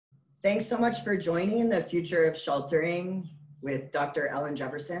Thanks so much for joining the Future of Sheltering with Dr. Ellen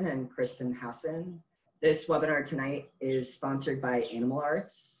Jefferson and Kristen Hassan. This webinar tonight is sponsored by Animal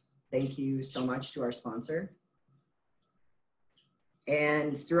Arts. Thank you so much to our sponsor.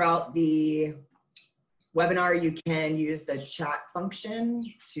 And throughout the webinar, you can use the chat function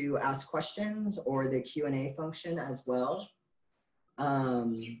to ask questions or the Q&A function as well.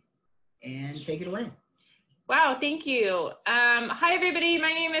 And take it away. Wow, thank you. Hi, everybody.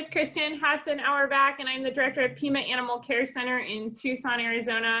 My name is Kristen Hassan-Auerbach, and I'm the director of Pima Animal Care Center in Tucson,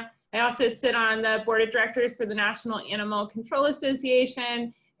 Arizona. I also sit on the board of directors for the National Animal Control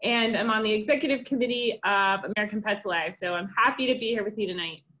Association, and I'm on the executive committee of American Pets Alive. So I'm happy to be here with you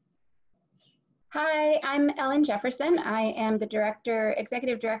tonight. Hi, I'm Ellen Jefferson. I am the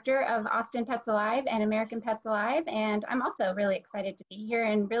executive director of Austin Pets Alive and American Pets Alive, and I'm also really excited to be here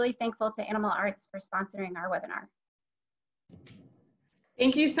and really thankful to Animal Arts for sponsoring our webinar.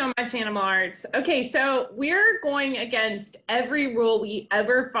 Thank you so much, Animal Arts. Okay, so we're going against every rule we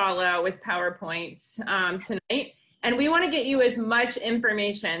ever follow with PowerPoints tonight, and we want to get you as much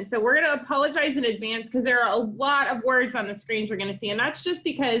information. So we're going to apologize in advance because there are a lot of words on the screens we're going to see, and that's just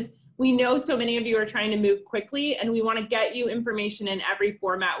because we know so many of you are trying to move quickly, and we want to get you information in every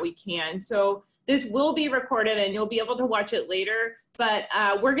format we can. So this will be recorded and you'll be able to watch it later, but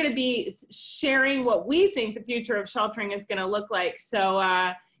we're going to be sharing what we think the future of sheltering is going to look like.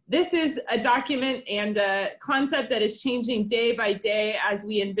 So this is a document and a concept that is changing day by day as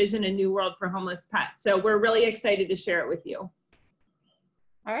we envision a new world for homeless pets. So we're really excited to share it with you.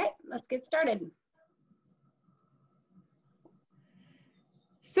 All right, let's get started.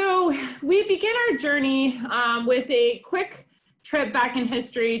 So we begin our journey with a quick trip back in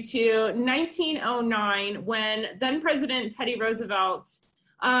history to 1909, when then President Teddy Roosevelt,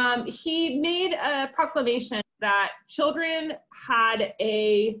 he made a proclamation that children had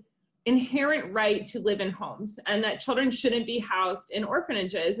an inherent right to live in homes and that children shouldn't be housed in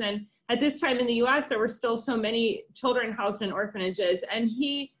orphanages. And at this time in the US, there were still so many children housed in orphanages. And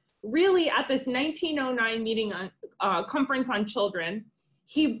he really, at this 1909 meeting, conference on children,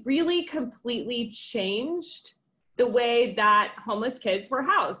 he really completely changed the way that homeless kids were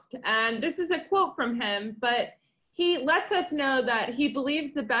housed. And this is a quote from him, but he lets us know that he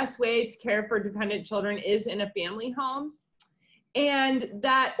believes the best way to care for dependent children is in a family home, and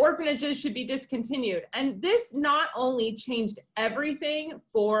that orphanages should be discontinued. And this not only changed everything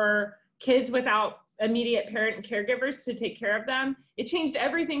for kids without immediate parent and caregivers to take care of them, it changed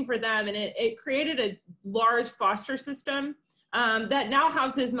everything for them, and it created a large foster system that now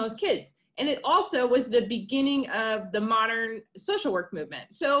houses most kids. And it also was the beginning of the modern social work movement.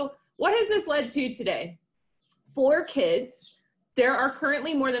 So what has this led to today? For kids, there are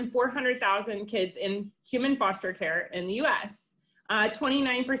currently more than 400,000 kids in human foster care in the US.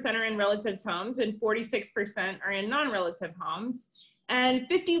 29% are in relatives' homes and 46% are in non-relative homes. And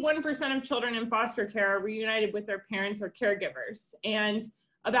 51% of children in foster care are reunited with their parents or caregivers. And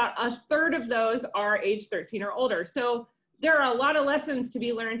about a third of those are age 13 or older. So there are a lot of lessons to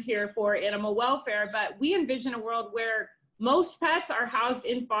be learned here for animal welfare, but we envision a world where most pets are housed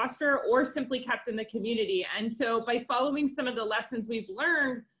in foster or simply kept in the community. And so by following some of the lessons we've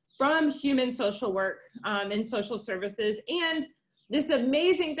learned from human social work and social services, and this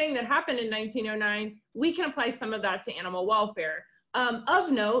amazing thing that happened in 1909, we can apply some of that to animal welfare. Of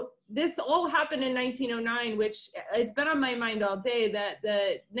note, this all happened in 1909, which it's been on my mind all day that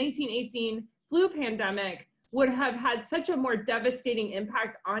the 1918 flu pandemic would have had such a more devastating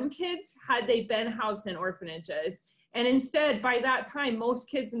impact on kids had they been housed in orphanages. And instead, by that time, most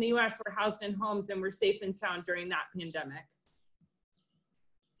kids in the US were housed in homes and were safe and sound during that pandemic.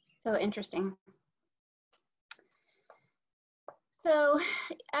 So interesting. So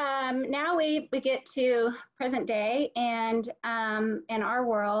now we get to present day and in our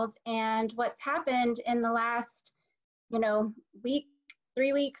world, and what's happened in the last, week,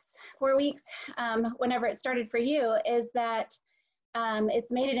 3 weeks, 4 weeks, whenever it started for you, is that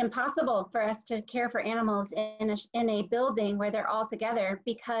it's made it impossible for us to care for animals in a building where they're all together,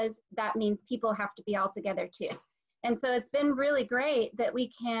 because that means people have to be all together too. And so it's been really great that we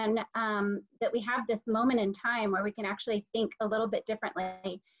can, that we have this moment in time where we can actually think a little bit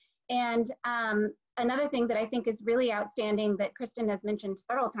differently. And another thing that I think is really outstanding that Kristen has mentioned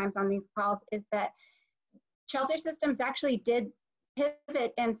several times on these calls is that shelter systems actually did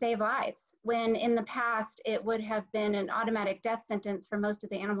pivot and save lives, when in the past it would have been an automatic death sentence for most of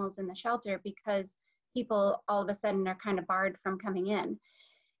the animals in the shelter, because people all of a sudden are kind of barred from coming in.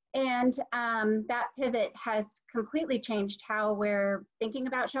 And that pivot has completely changed how we're thinking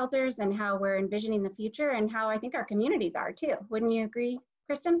about shelters and how we're envisioning the future, and how I think our communities are too. Wouldn't you agree,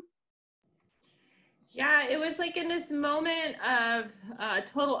 Kristen? Yeah, it was like in this moment of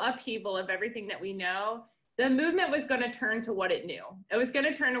total upheaval of everything that we know, the movement was going to turn to what it knew. It was going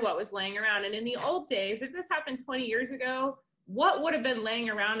to turn to what was laying around. And in the old days, if this happened 20 years ago, what would have been laying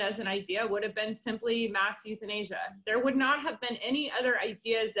around as an idea would have been simply mass euthanasia. There would not have been any other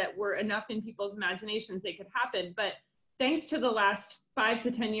ideas that were enough in people's imaginations they could happen. But thanks to the last 5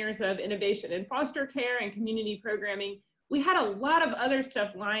 to 10 years of innovation in foster care and community programming, we had a lot of other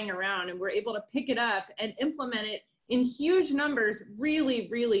stuff lying around, and we're able to pick it up and implement it in huge numbers really,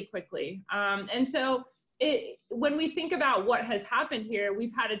 really quickly. And so when we think about what has happened here,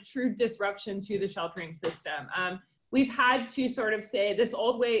 we've had a true disruption to the sheltering system. We've had to sort of say this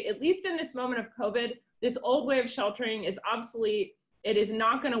old way, at least in this moment of COVID, this old way of sheltering is obsolete. It is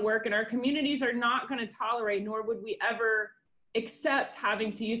not going to work, and our communities are not going to tolerate, nor would we ever accept having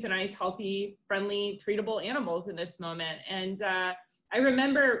to euthanize healthy, friendly, treatable animals in this moment. And I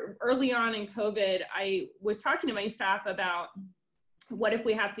remember early on in COVID, I was talking to my staff about what if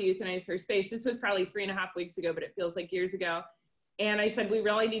we have to euthanize for space. This was probably 3.5 weeks ago, but it feels like years ago. And I said, we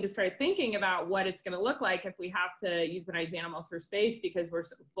really need to start thinking about what it's going to look like if we have to euthanize animals for space because we're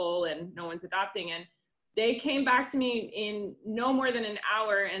so full and no one's adopting. And they came back to me in no more than an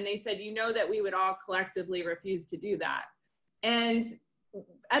hour and they said, you know that we would all collectively refuse to do that. And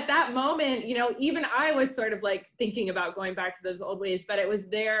at that moment, you know, even I was sort of like thinking about going back to those old ways, but it was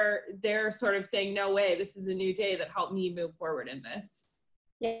their sort of saying, no way, this is a new day that helped me move forward in this.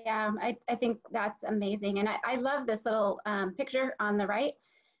 Yeah, I think that's amazing. And I love this little picture on the right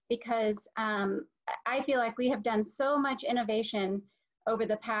because I feel like we have done so much innovation over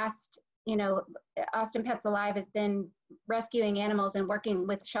the past, you know, Austin Pets Alive has been rescuing animals and working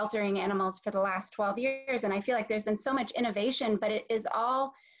with sheltering animals for the last 12 years. And I feel like there's been so much innovation, but it is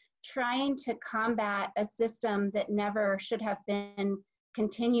all trying to combat a system that never should have been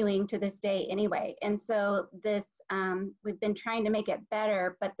continuing to this day anyway. And so this, we've been trying to make it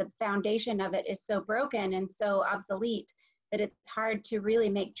better, but the foundation of it is so broken and so obsolete that it's hard to really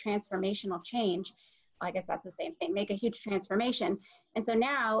make transformational change. Well, I guess that's the same thing, make a huge transformation. And so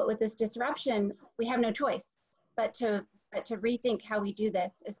now with this disruption, we have no choice but to rethink how we do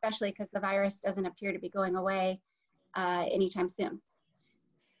this, especially because the virus doesn't appear to be going away anytime soon.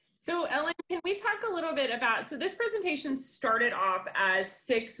 So Ellen, can we talk a little bit about, so this presentation started off as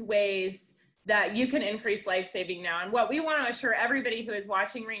 6 ways that you can increase life-saving now. And what we want to assure everybody who is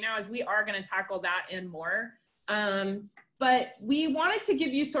watching right now is we are going to tackle that and more. But we wanted to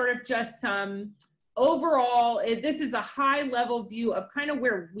give you sort of just some overall, this is a high level view of kind of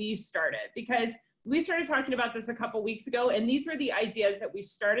where we started, because we started talking about this a couple weeks ago, and these were the ideas that we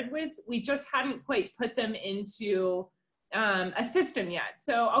started with. We just hadn't quite put them into a system yet.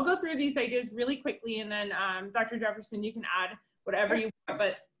 So I'll go through these ideas really quickly, and then Dr. Jefferson, you can add whatever you want.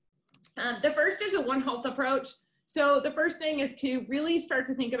 But the first is a One Health approach. So the first thing is to really start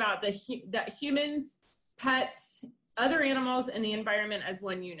to think about that humans, pets, other animals, and the environment as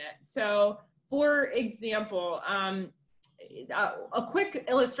one unit. So for example, a quick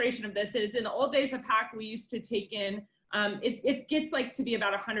illustration of this is in the old days of PAC, we used to take in, it gets like to be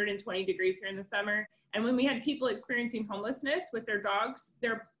about 120 degrees here in the summer. And when we had people experiencing homelessness with their dogs,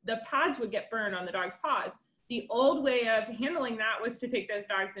 the pads would get burned on the dog's paws. The old way of handling that was to take those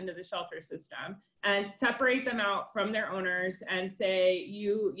dogs into the shelter system and separate them out from their owners and say,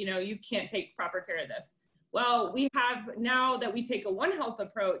 you can't take proper care of this. Well, we have, now that we take a One Health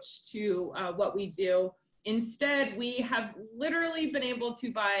approach to what we do, instead, we have literally been able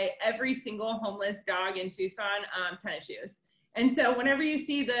to buy every single homeless dog in Tucson tennis shoes. And so whenever you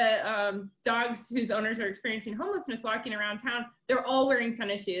see the dogs whose owners are experiencing homelessness walking around town, they're all wearing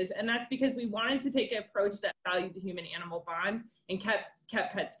tennis shoes. And that's because we wanted to take an approach that valued the human-animal bonds and kept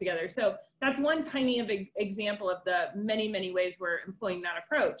pets together. So that's one tiny example of the many, many ways we're employing that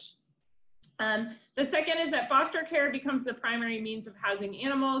approach. The second is that foster care becomes the primary means of housing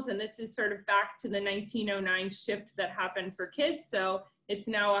animals, and this is sort of back to the 1909 shift that happened for kids. So it's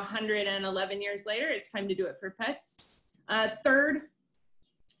now 111 years later, it's time to do it for pets. Third,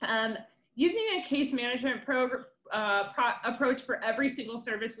 using a case management approach for every single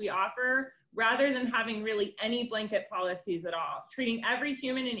service we offer, rather than having really any blanket policies at all. Treating every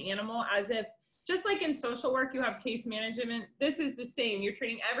human and animal as if, just like in social work, you have case management, this is the same. You're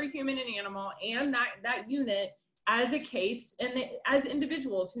treating every human and animal and that unit as a case and as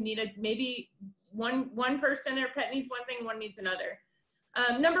individuals who need maybe one person, their pet needs one thing, one needs another.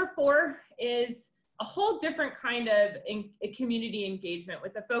 Number 4 is a whole different kind of community engagement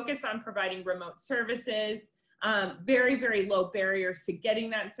with a focus on providing remote services, very, very low barriers to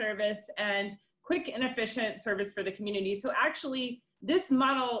getting that service, and quick and efficient service for the community. So actually, this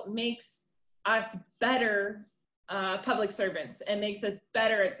model makes us better public servants and makes us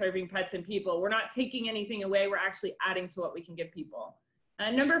better at serving pets and people. We're not taking anything away, we're actually adding to what we can give people.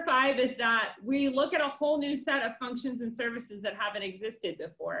 Number 5 is that we look at a whole new set of functions and services that haven't existed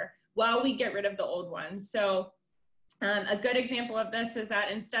before while we get rid of the old ones. So a good example of this is that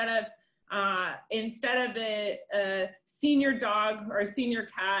instead of a senior dog or a senior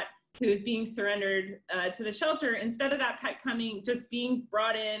cat who's being surrendered to the shelter, instead of that pet coming, just being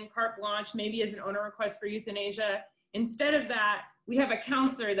brought in carte blanche, maybe as an owner request for euthanasia, instead of that, we have a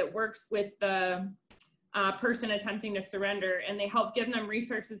counselor that works with the person attempting to surrender, and they help give them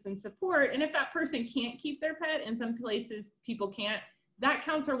resources and support. And if that person can't keep their pet, in some places people can't, that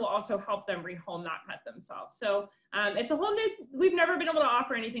counselor will also help them rehome that pet themselves. So it's a whole new, we've never been able to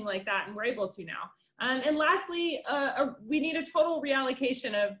offer anything like that, and we're able to now. And lastly, we need a total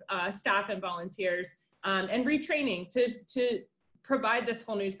reallocation of staff and volunteers and retraining to provide this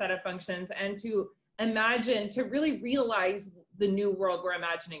whole new set of functions and to imagine, to really realize the new world we're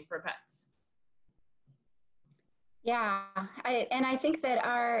imagining for pets. Yeah, I think that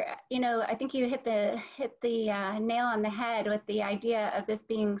I think you hit the nail on the head with the idea of this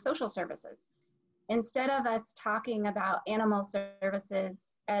being social services. Instead of us talking about animal services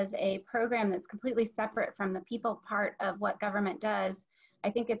as a program that's completely separate from the people part of what government does, I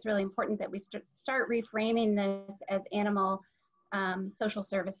think it's really important that we start reframing this as animal social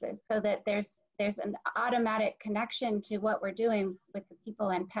services, so that there's an automatic connection to what we're doing with the people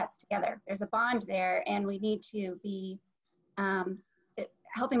and pets together. There's a bond there, and we need to be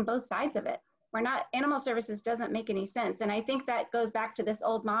helping both sides of it. We're not, animal services doesn't make any sense. And I think that goes back to this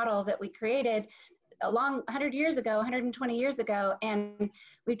old model that we created a long 100 years ago, 120 years ago, and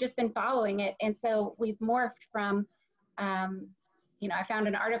we've just been following it. And so we've morphed from, I found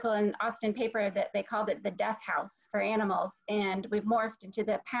an article in Austin paper that they called it the death house for animals. And we've morphed into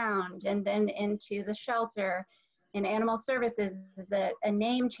the pound and then into the shelter. And animal services is a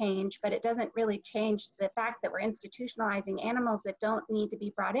name change, but it doesn't really change the fact that we're institutionalizing animals that don't need to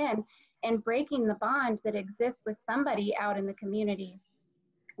be brought in and breaking the bond that exists with somebody out in the community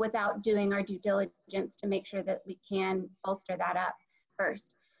without doing our due diligence to make sure that we can bolster that up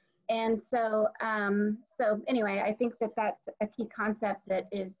first. And so, anyway, I think that that's a key concept that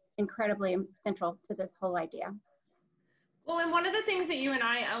is incredibly central to this whole idea. Well, and one of the things that you and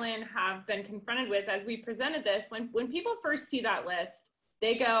I, Ellen, have been confronted with as we presented this, when people first see that list,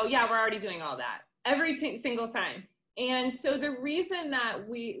 they go, yeah, we're already doing all that every single time. And so the reason that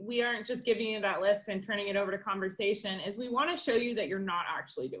we aren't just giving you that list and turning it over to conversation is we want to show you that you're not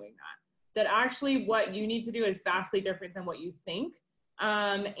actually doing that actually what you need to do is vastly different than what you think.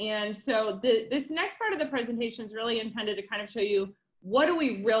 And so this next part of the presentation is really intended to kind of show you, what do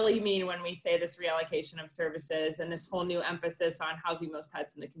we really mean when we say this reallocation of services and this whole new emphasis on housing most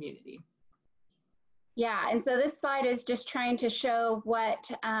pets in the community? Yeah, and so this slide is just trying to show what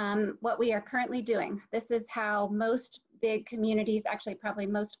we are currently doing. This is how most big communities, actually probably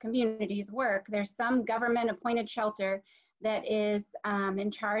most communities work. There's some government appointed shelter that is in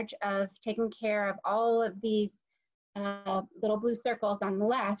charge of taking care of all of these little blue circles on the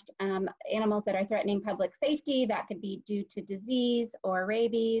left, animals that are threatening public safety. That could be due to disease or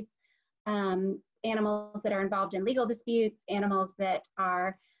rabies, animals that are involved in legal disputes, animals that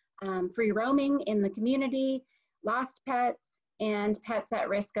are free roaming in the community, lost pets, and pets at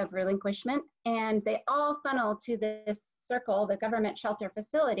risk of relinquishment. And they all funnel to this circle, the government shelter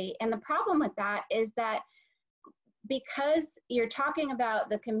facility. And the problem with that is that because you're talking about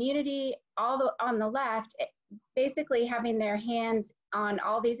the community on the left, basically having their hands on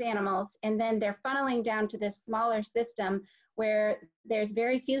all these animals, and then they're funneling down to this smaller system where there's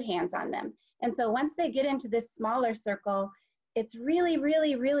very few hands on them. And so once they get into this smaller circle, it's really,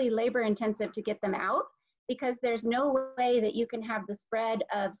 really, really labor intensive to get them out, because there's no way that you can have the spread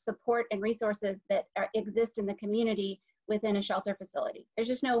of support and resources that exist in the community within a shelter facility. There's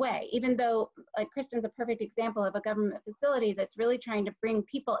just no way, even though like Kristen's a perfect example of a government facility that's really trying to bring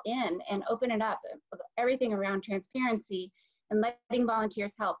people in and open it up, everything around transparency and letting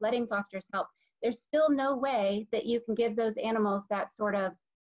volunteers help, letting fosters help. There's still no way that you can give those animals that sort of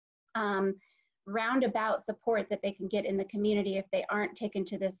roundabout support that they can get in the community if they aren't taken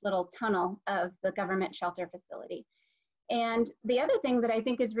to this little tunnel of the government shelter facility. And the other thing that I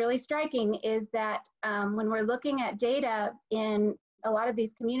think is really striking is that when we're looking at data in a lot of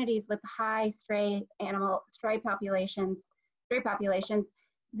these communities with high stray populations,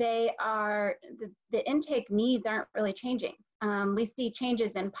 they are, the intake needs aren't really changing. We see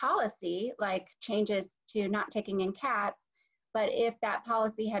changes in policy, like changes to not taking in cats, But if that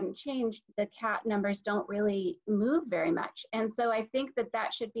policy hadn't changed, the cat numbers don't really move very much. And so I think that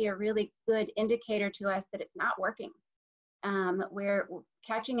that should be a really good indicator to us that it's not working. Where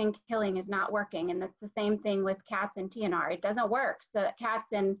catching and killing is not working. And that's the same thing with cats and TNR. It doesn't work. So cats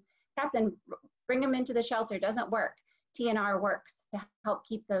and bring them into the shelter doesn't work. TNR works to help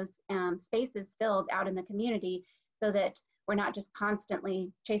keep those spaces filled out in the community so that we're not just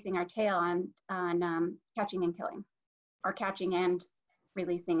constantly chasing our tail on catching and killing, or catching and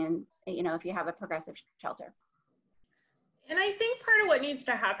releasing, and if you have a progressive shelter. And I think part of what needs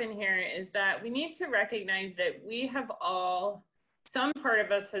to happen here is that we need to recognize that we have all, some part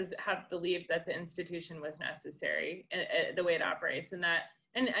of us have believed that the institution was necessary, the way it operates, and that,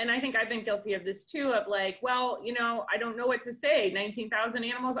 and I think I've been guilty of this too, of like, well, I don't know what to say. 19,000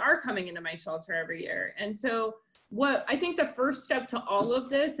 animals are coming into my shelter every year. And so what I think the first step to all of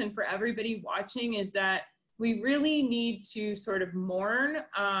this, and for everybody watching, is that we really need to sort of mourn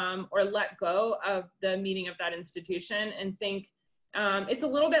or let go of the meaning of that institution and think it's a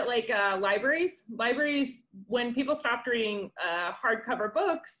little bit like libraries. Libraries, when people stopped reading hardcover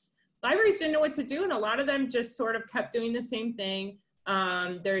books, libraries didn't know what to do, and a lot of them just sort of kept doing the same thing.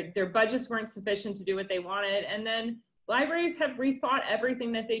 Their budgets weren't sufficient to do what they wanted, and then libraries have rethought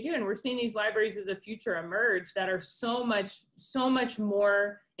everything that they do, and we're seeing these libraries of the future emerge that are so much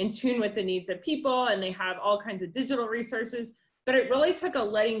more in tune with the needs of people, and they have all kinds of digital resources. But it really took a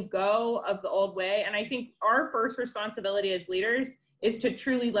letting go of the old way, and I think our first responsibility as leaders is to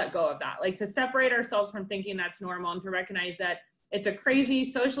truly let go of that, like to separate ourselves from thinking that's normal and to recognize that it's a crazy,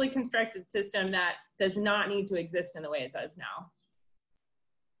 socially constructed system that does not need to exist in the way it does now.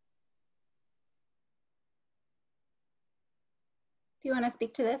 Do you want to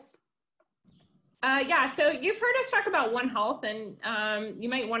speak to this? Yeah, so you've heard us talk about One Health, and you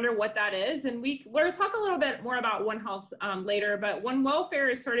might wonder what that is. And we'll talk a little bit more about One Health later, but One Welfare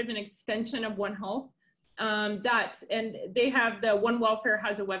is sort of an extension of One Health. And they have, the One Welfare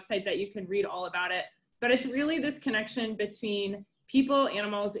has a website that you can read all about it, but it's really this connection between people,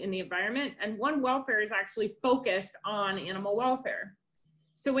 animals, and the environment. And One Welfare is actually focused on animal welfare.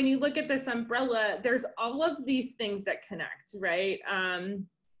 So when you look at this umbrella, there's all of these things that connect, right?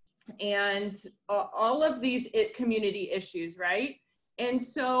 And all of these community issues, right? And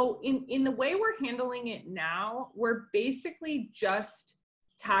so in the way we're handling it now, we're basically just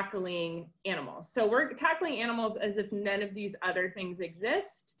tackling animals. So we're tackling animals as if none of these other things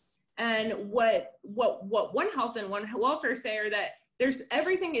exist. And what One Health and One Welfare say are that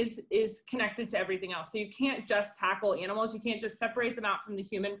everything is connected to everything else. So you can't just tackle animals. You can't just separate them out from the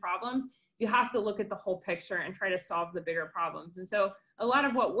human problems. You have to look at the whole picture and try to solve the bigger problems. And so a lot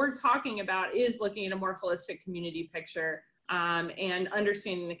of what we're talking about is looking at a more holistic community picture and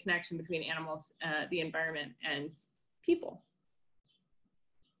understanding the connection between animals, the environment, and people.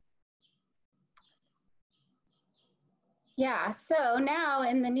 Yeah, so now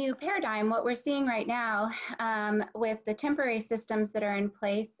in the new paradigm, what we're seeing right now with the temporary systems that are in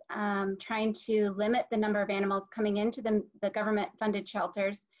place, trying to limit the number of animals coming into the government-funded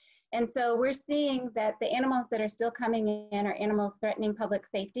shelters. And so we're seeing that the animals that are still coming in are animals threatening public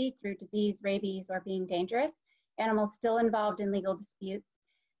safety through disease, rabies, or being dangerous, animals still involved in legal disputes.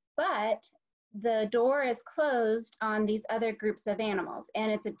 But the door is closed on these other groups of animals,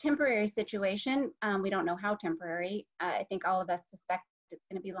 and it's a temporary situation. We don't know how temporary. I think all of us suspect it's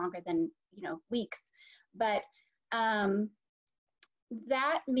going to be longer than weeks, but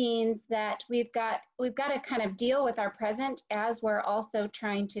that means that we've got to kind of deal with our present as we're also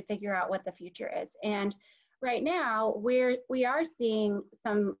trying to figure out what the future is. And right now we are seeing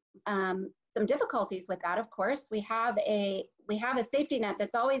some difficulties with that. Of course, we have a safety net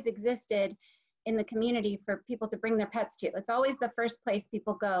that's always existed in the community for people to bring their pets to. It's always the first place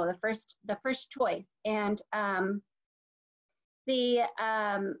people go, the first choice. And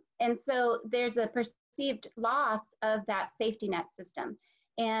and so there's a perceived loss of that safety net system.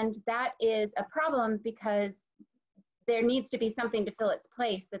 And that is a problem because there needs to be something to fill its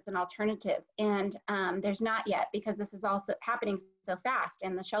place that's an alternative. And there's not yet, because this is also happening so fast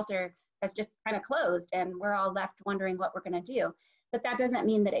and the shelter has just kind of closed and we're all left wondering what we're going to do. But that doesn't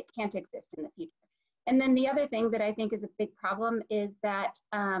mean that it can't exist in the future. And then the other thing that I think is a big problem is that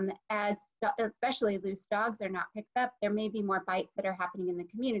as especially loose dogs are not picked up, there may be more bites that are happening in the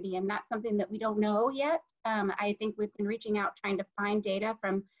community. And that's something that we don't know yet. I think we've been reaching out, trying to find data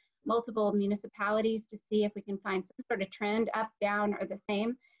from multiple municipalities to see if we can find some sort of trend up, down, or the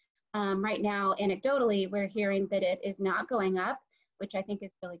same. Right now, anecdotally, we're hearing that it is not going up, which I think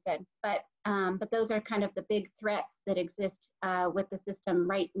is really good. But those are kind of the big threats that exist with the system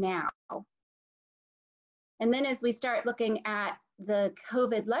right now. And then as we start looking at the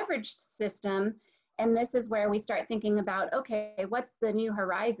COVID leverage system, and this is where we start thinking about, okay, what's the new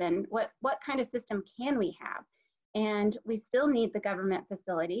horizon? What kind of system can we have? And we still need the government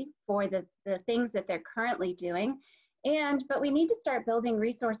facility for the things that they're currently doing. But we need to start building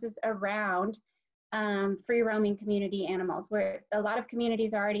resources around free roaming community animals, where a lot of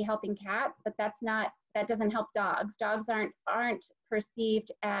communities are already helping cats, but that doesn't help dogs. Dogs aren't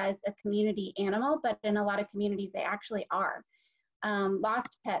perceived as a community animal, but in a lot of communities they actually are.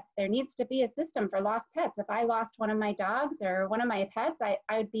 Lost pets, there needs to be a system for lost pets. If I lost one of my dogs or one of my pets, I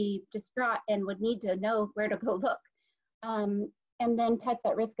would be distraught and would need to know where to go look. And then pets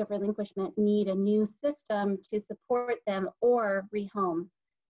at risk of relinquishment need a new system to support them or rehome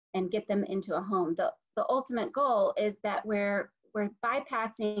and get them into a home. The ultimate goal is that we're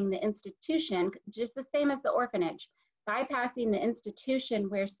bypassing the institution, just the same as the orphanage, bypassing the institution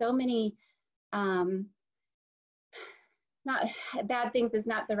where so many, not bad things is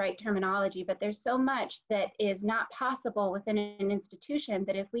not the right terminology, but there's so much that is not possible within an institution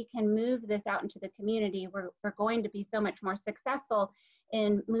that if we can move this out into the community, we're going to be so much more successful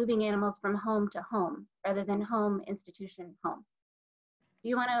in moving animals from home to home rather than home, institution, home. Do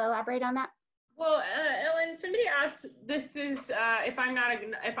you want to elaborate on that? Well, Ellen, somebody asked, this is if I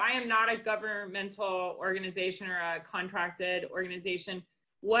am not a governmental organization or a contracted organization,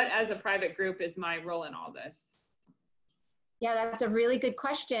 what as a private group is my role in all this? Yeah, that's a really good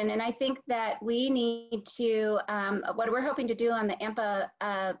question. And I think that we need to, what we're hoping to do on the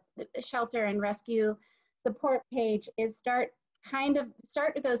AMPA shelter and rescue support page is start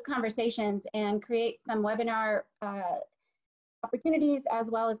those conversations and create some webinar opportunities as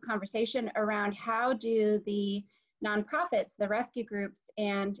well as conversation around how do the nonprofits, the rescue groups,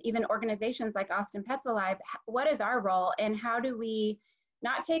 and even organizations like Austin Pets Alive, what is our role and how do we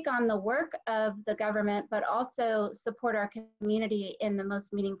not take on the work of the government, but also support our community in the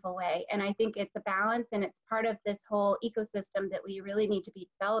most meaningful way. And I think it's a balance and it's part of this whole ecosystem that we really need to be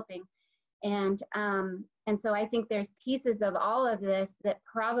developing. And so I think there's pieces of all of this that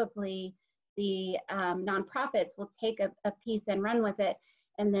probably the nonprofits will take a piece and run with it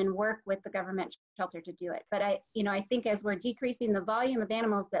and then work with the government shelter to do it. But I think as we're decreasing the volume of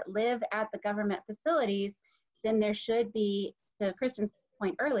animals that live at the government facilities, then there should be, to Kristen's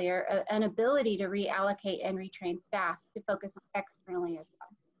point earlier, an ability to reallocate and retrain staff to focus externally as well.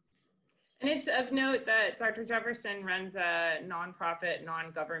 And it's of note that Dr. Jefferson runs a nonprofit,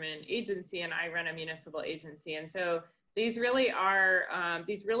 non-government agency, and I run a municipal agency. And so these really are,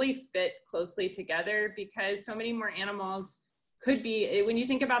 these really fit closely together because so many more animals could be, when you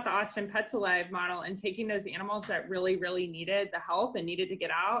think about the Austin Pets Alive model and taking those animals that really, really needed the help and needed to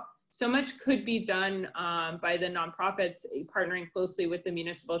get out, so much could be done by the nonprofits partnering closely with the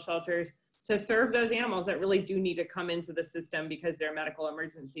municipal shelters to serve those animals that really do need to come into the system because they're medical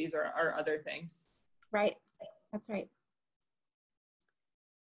emergencies or other things. Right, that's right.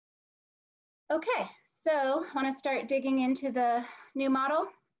 Okay, so want to start digging into the new model?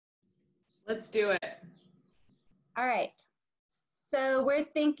 Let's do it. All right. So we're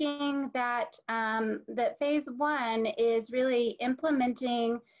thinking that that phase one is really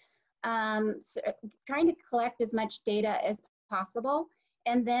implementing, trying to collect as much data as possible,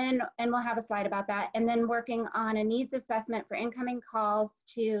 and we'll have a slide about that, and then working on a needs assessment for incoming calls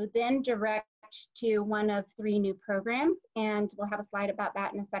to then direct to one of 3 new programs, and we'll have a slide about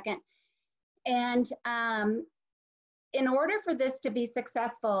that in a second. And in order for this to be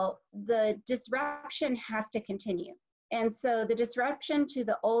successful, the disruption has to continue. And so the disruption to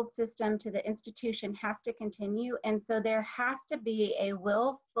the old system, to the institution has to continue. And so there has to be a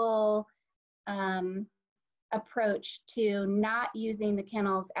willful approach to not using the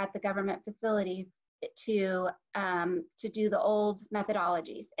kennels at the government facility to do the old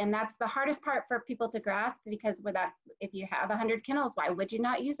methodologies. And that's the hardest part for people to grasp, because if you have 100 kennels, why would you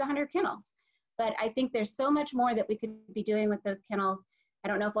not use 100 kennels? But I think there's so much more that we could be doing with those kennels. I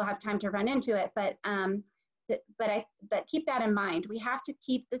don't know if we'll have time to run into it, but keep that in mind. We have to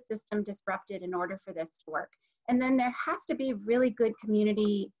keep the system disrupted in order for this to work. And then there has to be really good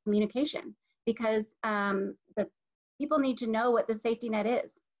community communication, because the people need to know what the safety net is.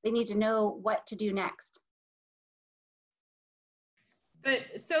 They need to know what to do next.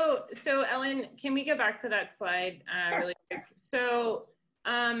 But so Ellen, can we go back to that slide really quick? So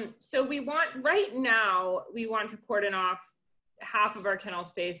we want, right now, we want to cordon off half of our kennel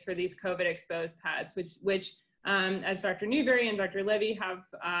space for these COVID exposed pets, which as Dr. Newberry and Dr. Levy have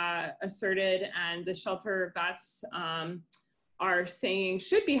asserted, and the shelter vets are saying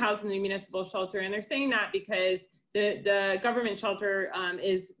should be housed in the municipal shelter. And they're saying that because the government shelter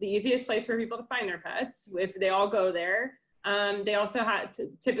is the easiest place for people to find their pets if they all go there. They also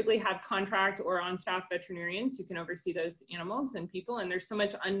typically have contract or on-staff veterinarians who can oversee those animals and people, and there's so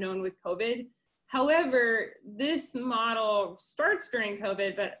much unknown with COVID. However, this model starts during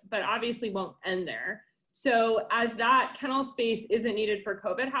COVID, but obviously won't end there. So as that kennel space isn't needed for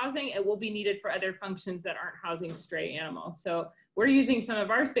COVID housing, it will be needed for other functions that aren't housing stray animals. So we're using some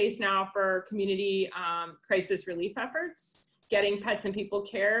of our space now for community crisis relief efforts, getting pets and people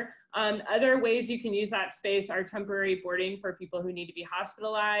care. Other ways you can use that space are temporary boarding for people who need to be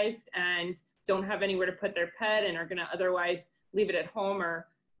hospitalized and don't have anywhere to put their pet and are gonna otherwise leave it at home or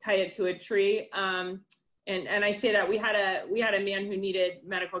tie it to a tree. And I say that we had a man who needed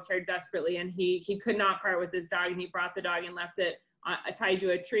medical care desperately, and he could not part with his dog, and he brought the dog and left it tied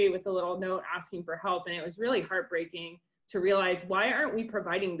to a tree with a little note asking for help. And it was really heartbreaking to realize, why aren't we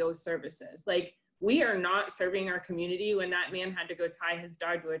providing those services? Like, we are not serving our community when that man had to go tie his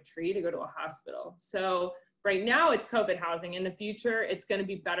dog to a tree to go to a hospital. So right now it's COVID housing. In the future, it's going to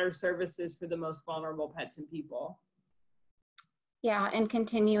be better services for the most vulnerable pets and people. Yeah, and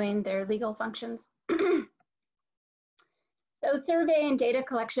continuing their legal functions. So survey and data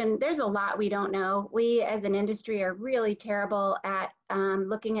collection, there's a lot we don't know. We as an industry are really terrible at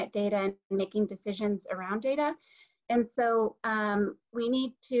looking at data and making decisions around data. And so we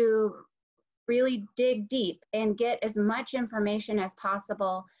need to really dig deep and get as much information as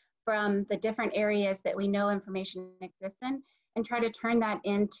possible from the different areas that we know information exists in, and try to turn that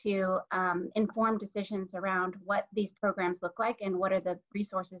into informed decisions around what these programs look like and what are the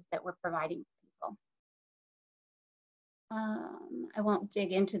resources that we're providing people. I won't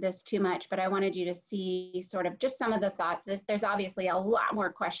dig into this too much, but I wanted you to see sort of just some of the thoughts. There's obviously a lot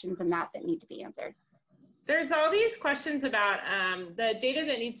more questions than that need to be answered. There's all these questions about the data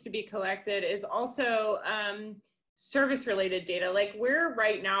that needs to be collected is also service-related data. Like, we're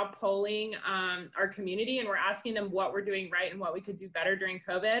right now polling our community, and we're asking them what we're doing right and what we could do better during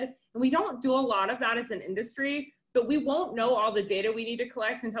COVID. And we don't do a lot of that as an industry, but we won't know all the data we need to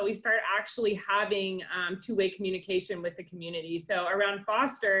collect until we start actually having two-way communication with the community. So around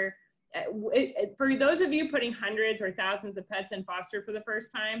foster, for those of you putting hundreds or thousands of pets in foster for the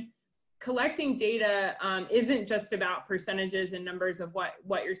first time, collecting data isn't just about percentages and numbers of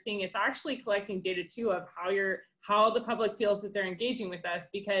what you're seeing. It's actually collecting data too of how the public feels that they're engaging with us.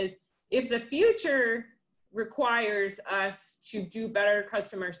 Because if the future requires us to do better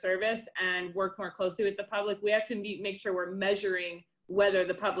customer service and work more closely with the public, we have to make sure we're measuring whether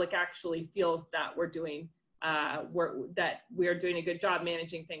the public actually feels that we're doing that we are doing a good job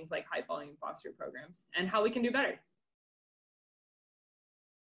managing things like high volume foster programs, and how we can do better.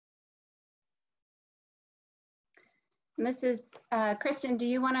 And this is, Kristen, do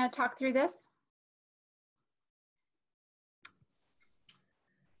you want to talk through this?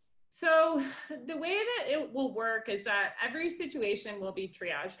 So the way that it will work is that every situation will be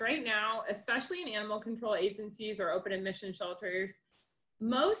triaged. Right now, especially in animal control agencies or open admission shelters,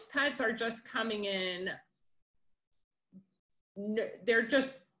 most pets are just coming in, they're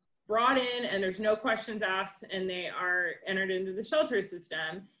just brought in and there's no questions asked, and they are entered into the shelter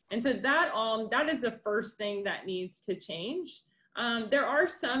system. And so that is the first thing that needs to change. There are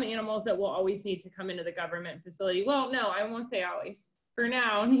some animals that will always need to come into the government facility. Well, no, I won't say always. For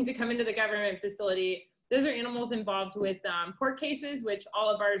now, need to come into the government facility. Those are animals involved with court cases, which all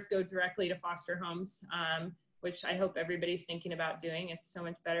of ours go directly to foster homes, which I hope everybody's thinking about doing. It's so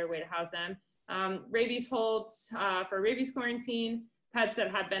much better way to house them. Rabies holds for rabies quarantine, pets that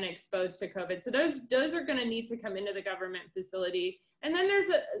have been exposed to COVID. So those are gonna need to come into the government facility. And then there's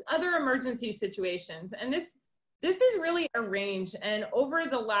other emergency situations. And this is really a range. And over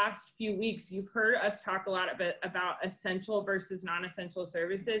the last few weeks, you've heard us talk a lot about essential versus non-essential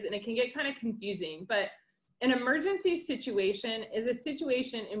services, and it can get kind of confusing. But an emergency situation is a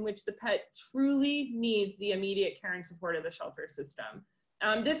situation in which the pet truly needs the immediate care and support of the shelter system.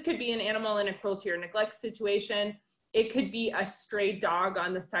 This could be an animal in a cruelty or neglect situation. It could be a stray dog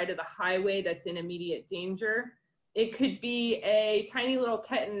on the side of the highway that's in immediate danger. It could be a tiny little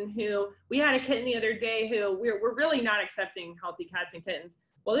kitten who, we had a kitten the other day who we're really not accepting healthy cats and kittens.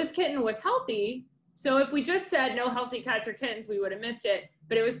 Well, this kitten was healthy. So if we just said no healthy cats or kittens, we would have missed it.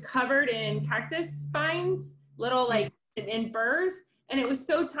 But it was covered in cactus spines, little like in burrs. And it was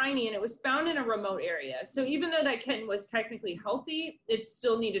so tiny, and it was found in a remote area. So even though that kitten was technically healthy, it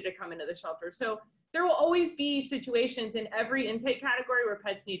still needed to come into the shelter. So there will always be situations in every intake category where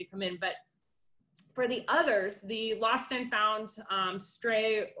pets need to come in. But for the others, the lost and found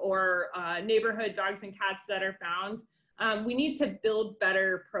stray or neighborhood dogs and cats that are found, we need to build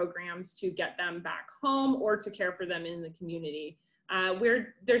better programs to get them back home or to care for them in the community.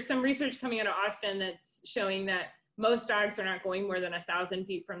 There's some research coming out of Austin that's showing that most dogs are not going more than 1,000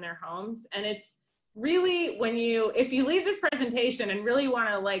 feet from their homes. And it's really, if you leave this presentation and really want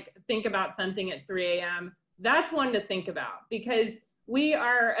to like think about something at 3 a.m., that's one to think about, because we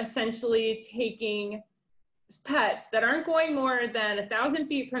are essentially taking pets that aren't going more than 1,000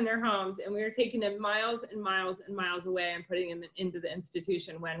 feet from their homes, and we are taking them miles and miles and miles away and putting them into the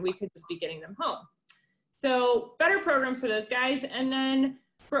institution when we could just be getting them home. So better programs for those guys. And then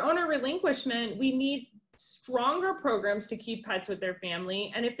for owner relinquishment, we need stronger programs to keep pets with their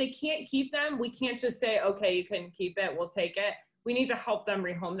family. And if they can't keep them, we can't just say, okay, you couldn't keep it, we'll take it. We need to help them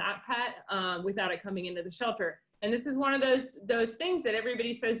rehome that pet without it coming into the shelter. And this is one of those things that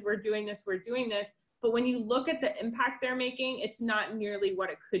everybody says, we're doing this. But when you look at the impact they're making, it's not nearly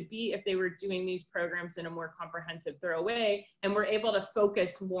what it could be if they were doing these programs in a more comprehensive, thorough way, and we're able to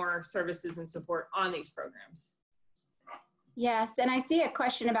focus more services and support on these programs. Yes, and I see a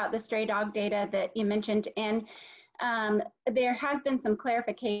question about the stray dog data that you mentioned, and there has been some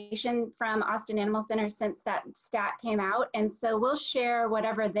clarification from Austin Animal Center since that stat came out, and so we'll share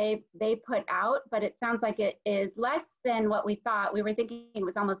whatever they put out, but it sounds like it is less than what we thought. We were thinking it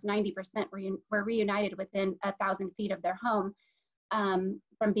was almost 90% were reunited within 1,000 feet of their home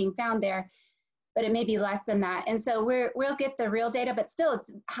from being found there, but it may be less than that. And so we'll get the real data, but still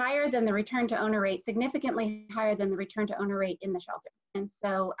it's higher than the return to owner rate, significantly higher than the return to owner rate in the shelter. And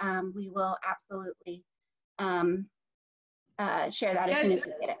so we will absolutely share that as soon as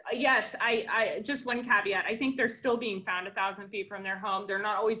we get it. Yes, I just one caveat. I think they're still being found 1,000 feet from their home. They're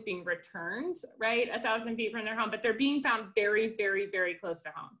not always being returned, right, 1,000 feet from their home, but they're being found very, very, very close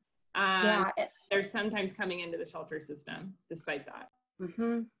to home. They're sometimes coming into the shelter system despite that.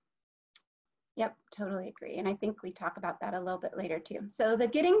 Mm-hmm. Yep, totally agree. And I think we talk about that a little bit later too. So the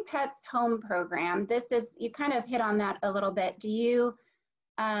Getting Pets Home program, this is, you kind of hit on that a little bit. Do you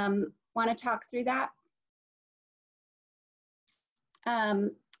want to talk through that?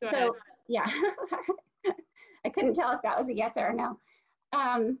 So yeah, I couldn't tell if that was a yes or a no.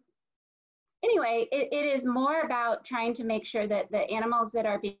 Anyway, it is more about trying to make sure that the animals that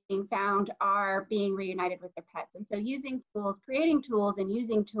are being found are being reunited with their pets. And so using tools, creating tools and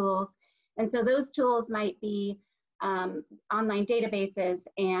using tools. And so those tools might be online databases,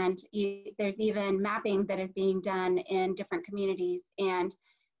 and there's even mapping that is being done in different communities. And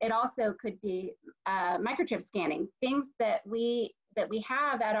it also could be microchip scanning, things that we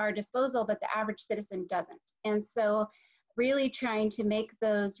have at our disposal, but the average citizen doesn't. And so really trying to make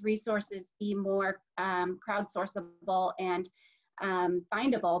those resources be more crowdsourceable and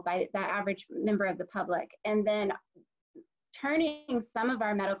findable by the average member of the public. And then turning some of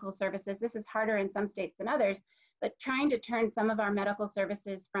our medical services, this is harder in some states than others, but trying to turn some of our medical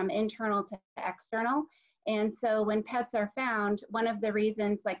services from internal to external. And so when pets are found, one of the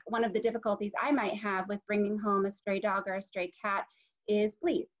reasons, like one of the difficulties I might have with bringing home a stray dog or a stray cat is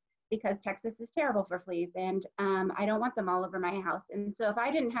fleas, because Texas is terrible for fleas, and I don't want them all over my house. And so if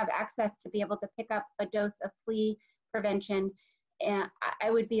I didn't have access to be able to pick up a dose of flea prevention,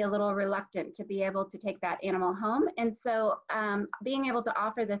 I would be a little reluctant to be able to take that animal home. And so being able to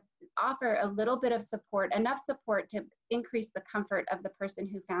offer a little bit of support, enough support to increase the comfort of the person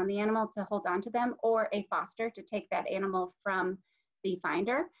who found the animal to hold on to them, or a foster to take that animal from the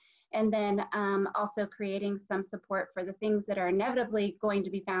finder. And then also creating some support for the things that are inevitably going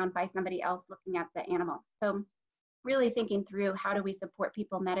to be found by somebody else looking at the animal. So really thinking through, how do we support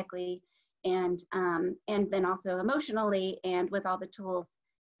people medically and then also emotionally, and with all the tools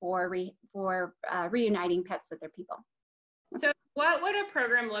for reuniting pets with their people. So what would a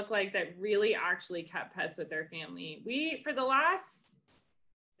program look like that really actually kept pets with their family? For the last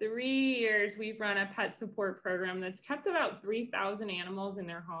 3 years, we've run a pet support program that's kept about 3,000 animals in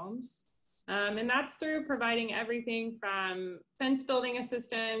their homes. And that's through providing everything from fence building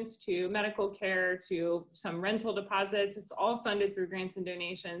assistance to medical care to some rental deposits. It's all funded through grants and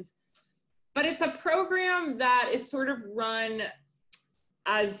donations. But it's a program that is sort of run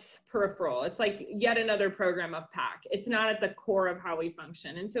as peripheral. It's like yet another program of PAC. It's not at the core of how we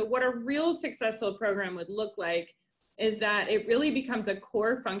function. And so what a real successful program would look like is that it really becomes a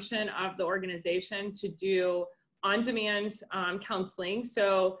core function of the organization to do on-demand counseling.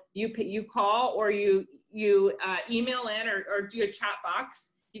 So you call or you email in or do a chat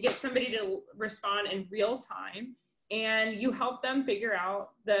box. You get somebody to respond in real time, and you help them figure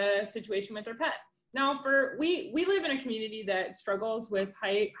out the situation with their pet. Now, we live in a community that struggles with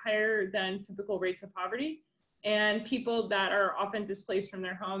higher than typical rates of poverty. and people that are often displaced from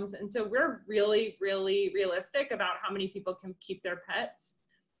their homes. And so we're really, really realistic about how many people can keep their pets.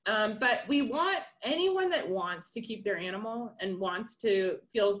 But we want anyone that wants to keep their animal and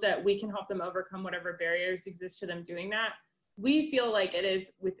feels that we can help them overcome whatever barriers exist to them doing that. We feel like it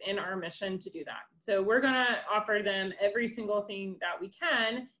is within our mission to do that. So we're gonna offer them every single thing that we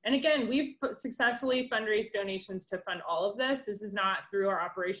can. And again, we've successfully fundraised donations to fund all of this. This is not through our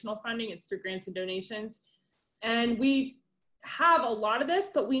operational funding, it's through grants and donations. And we have a lot of this,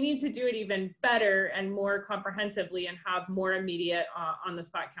 but we need to do it even better and more comprehensively and have more immediate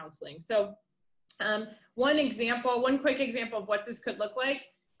on-the-spot counseling. So one quick example of what this could look like,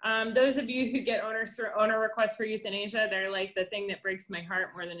 those of you who get owner requests for euthanasia, they're like the thing that breaks my heart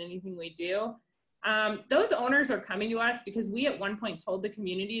more than anything we do. Those owners are coming to us because we at one point told the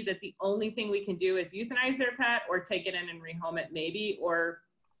community that the only thing we can do is euthanize their pet or take it in and rehome it maybe, or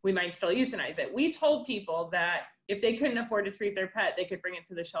we might still euthanize it. We told people that if they couldn't afford to treat their pet, they could bring it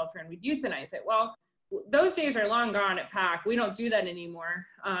to the shelter and we'd euthanize it. Well, those days are long gone at PAC. We don't do that anymore.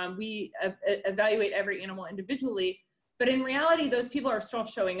 We evaluate every animal individually, but in reality, those people are still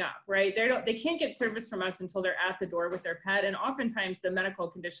showing up, right? They can't get service from us until they're at the door with their pet, and oftentimes the medical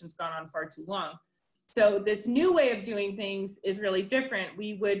condition's gone on far too long. So this new way of doing things is really different.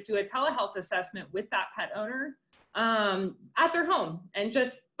 We would do a telehealth assessment with that pet owner at their home and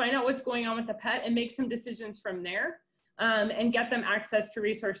just find out what's going on with the pet and make some decisions from there, and get them access to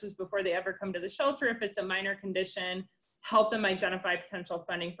resources before they ever come to the shelter. If it's a minor condition, help them identify potential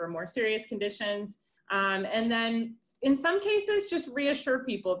funding for more serious conditions. And then in some cases, just reassure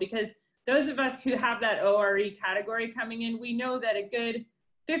people, because those of us who have that ORE category coming in, we know that a good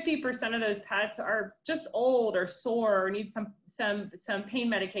 50% of those pets are just old or sore or need some pain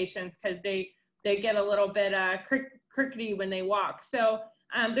medications because they get a little bit crickety when they walk. So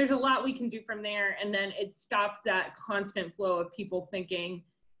there's a lot we can do from there, and then it stops that constant flow of people thinking,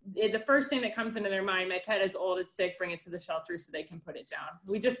 the first thing that comes into their mind, my pet is old, it's sick, bring it to the shelter so they can put it down.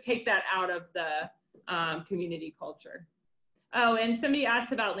 We just take that out of the community culture. Oh, and somebody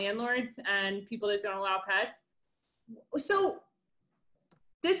asked about landlords and people that don't allow pets. So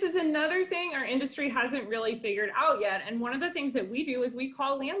this is another thing our industry hasn't really figured out yet. And one of the things that we do is we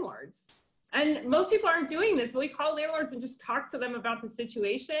call landlords. And most people aren't doing this, but we call landlords and just talk to them about the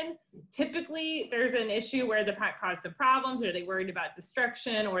situation. Typically, there's an issue where the pet caused some problems, or they worried about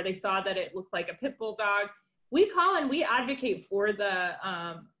destruction, or they saw that it looked like a pit bull dog. We call and we advocate for the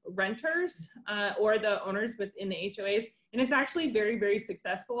renters or the owners within the HOAs, and it's actually very, very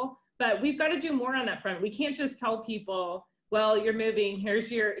successful. But we've got to do more on that front. We can't just tell people, well, you're moving,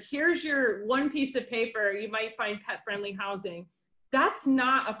 here's your one piece of paper, you might find pet-friendly housing. That's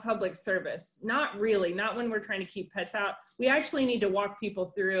not a public service, not really, not when we're trying to keep pets out. We actually need to walk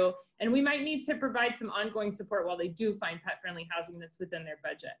people through, and we might need to provide some ongoing support while they do find pet-friendly housing that's within their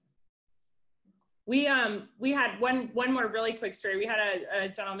budget. We had one more really quick story. We had a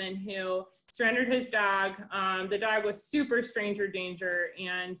gentleman who surrendered his dog. The dog was super stranger danger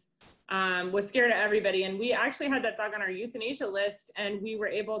and was scared of everybody. And we actually had that dog on our euthanasia list, and we were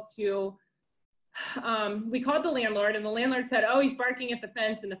able to, we called the landlord, and the landlord said, oh, he's barking at the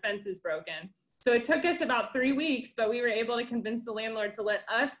fence and the fence is broken. So it took us about 3 weeks, but we were able to convince the landlord to let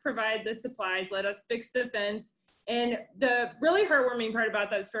us provide the supplies, let us fix the fence. And the really heartwarming part about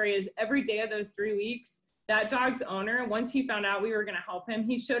that story is every day of those 3 weeks, that dog's owner, once he found out we were going to help him,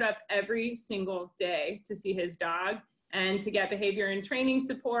 he showed up every single day to see his dog and to get behavior and training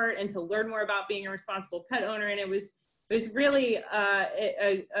support and to learn more about being a responsible pet owner. And it was really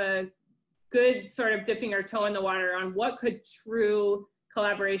a good sort of dipping our toe in the water on what could true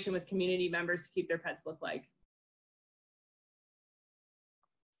collaboration with community members to keep their pets look like.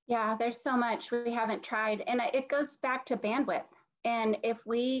 Yeah, there's so much we haven't tried, and it goes back to bandwidth. And if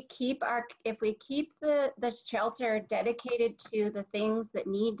we keep the shelter dedicated to the things that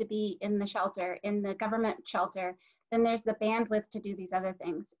need to be in the shelter, in the government shelter, then there's the bandwidth to do these other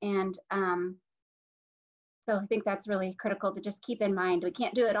things. And so I think that's really critical to just keep in mind. We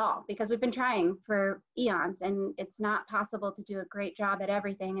can't do it all because we've been trying for eons, and it's not possible to do a great job at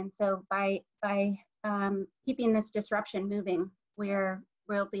everything. And so by keeping this disruption moving,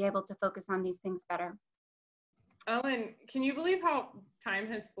 we'll be able to focus on these things better. Ellen, can you believe how time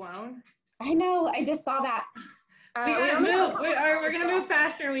has flown? I know, I just saw that. We're gonna move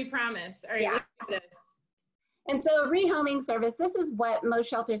faster, we promise. All right, yeah. Let's do this. And so rehoming service, this is what most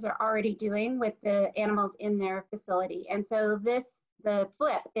shelters are already doing with the animals in their facility. And so the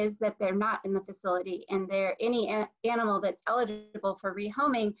flip is that they're not in the facility, and any animal that's eligible for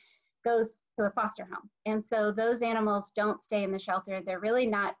rehoming goes to a foster home. And so those animals don't stay in the shelter. They're really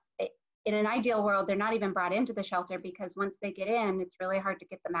not in an ideal world, they're not even brought into the shelter, because once they get in, it's really hard to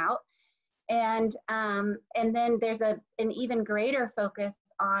get them out. And then there's an even greater focus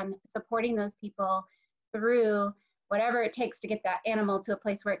on supporting those people through whatever it takes to get that animal to a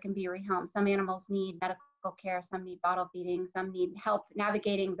place where it can be rehomed. Some animals need medical care, some need bottle feeding, some need help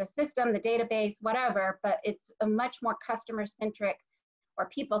navigating the system, the database, whatever, but it's a much more customer-centric or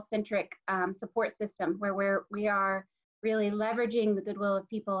people-centric support system, where we are really leveraging the goodwill of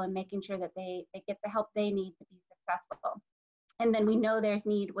people and making sure that they get the help they need to be successful. And then we know there's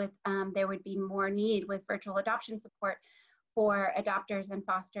need with, there would be more need with virtual adoption support for adopters and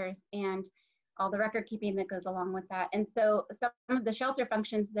fosters, and all the record keeping that goes along with that. And so some of the shelter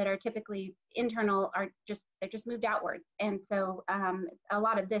functions that are typically internal are they're just moved outwards. And so a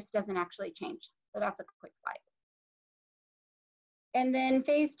lot of this doesn't actually change. So that's a quick slide. And then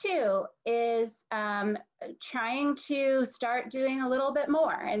phase 2 is trying to start doing a little bit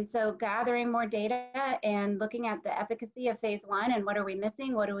more. And so gathering more data and looking at the efficacy of phase 1 and what are we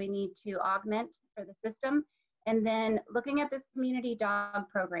missing, what do we need to augment for the system. And then looking at this community dog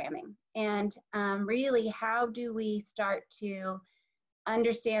programming and really how do we start to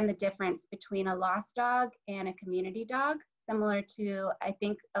understand the difference between a lost dog and a community dog, similar to, I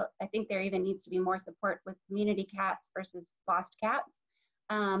think there even needs to be more support with community cats versus lost cats.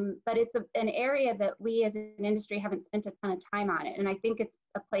 But it's an area that we as an industry haven't spent a ton of time on it. And I think it's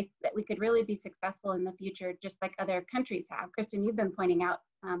a place that we could really be successful in the future, just like other countries have. Kristen, you've been pointing out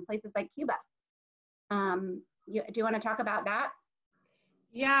places like Cuba. Do you want to talk about that?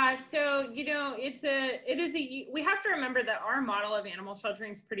 Yeah, so, you know, we have to remember that our model of animal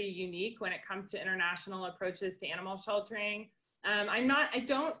sheltering is pretty unique when it comes to international approaches to animal sheltering.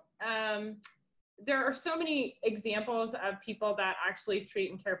 There are so many examples of people that actually treat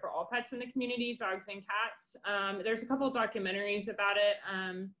and care for all pets in the community, dogs and cats. There's a couple of documentaries about it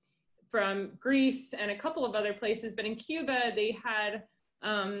from Greece and a couple of other places, but in Cuba, they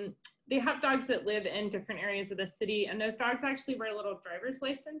have dogs that live in different areas of the city, and those dogs actually wear little driver's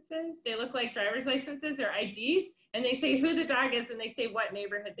licenses. They look like driver's licenses or IDs, and they say who the dog is and they say what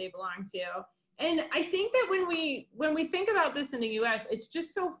neighborhood they belong to. And I think that when we think about this in the US, it's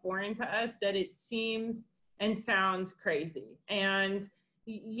just so foreign to us that it seems and sounds crazy. And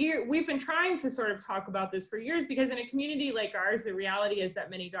we've been trying to sort of talk about this for years, because in a community like ours, the reality is that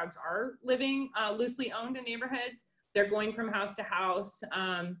many dogs are living loosely owned in neighborhoods. They're going from house to house.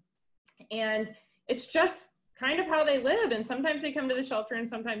 And it's just kind of how they live. And sometimes they come to the shelter and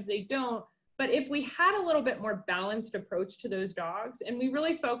sometimes they don't. But if we had a little bit more balanced approach to those dogs, and we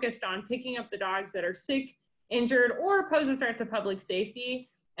really focused on picking up the dogs that are sick, injured, or pose a threat to public safety,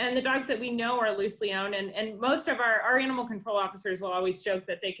 and the dogs that we know are loosely owned, and most of our animal control officers will always joke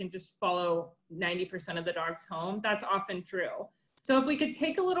that they can just follow 90% of the dogs home. That's often true. So if we could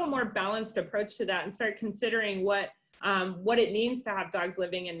take a little more balanced approach to that and start considering what it means to have dogs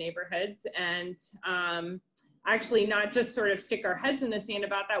living in neighborhoods, and actually not just sort of stick our heads in the sand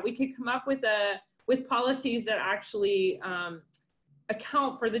about that, we could come up with policies that actually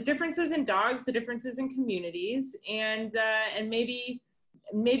account for the differences in dogs, the differences in communities, and maybe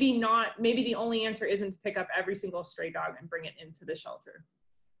the only answer isn't to pick up every single stray dog and bring it into the shelter.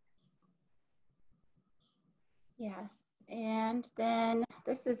 Yes, and then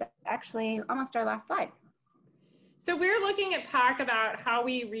this is actually almost our last slide. So we're looking at PAC about how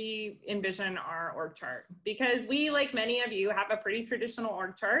we re-envision our org chart, because we, like many of you, have a pretty traditional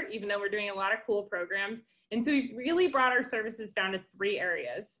org chart, even though we're doing a lot of cool programs. And so we've really brought our services down to 3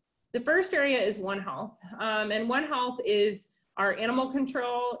 areas. The first area is One Health. And One Health is our animal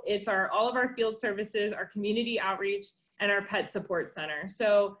control, it's all of our field services, our community outreach, and our pet support center.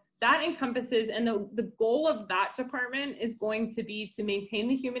 So that encompasses, and the goal of that department is going to be to maintain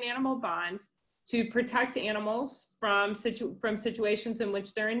the human-animal bond, to protect animals from situations in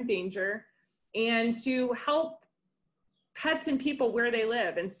which they're in danger, and to help pets and people where they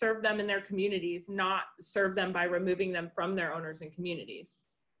live and serve them in their communities, not serve them by removing them from their owners and communities.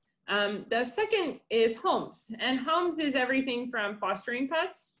 The second is homes, and homes is everything from fostering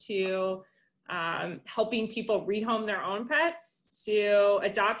pets to helping people rehome their own pets, to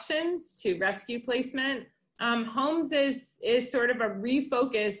adoptions, to rescue placement. Homes is sort of a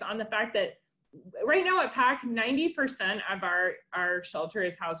refocus on the fact that right now at PAC, 90% of our shelter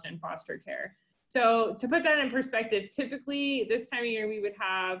is housed in foster care. So to put that in perspective, typically this time of year, we would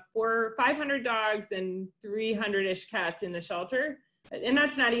have 500 dogs and 300-ish cats in the shelter. And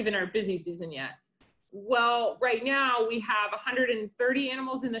that's not even our busy season yet. Well, right now we have 130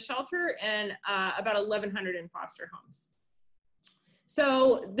 animals in the shelter and about 1,100 in foster homes.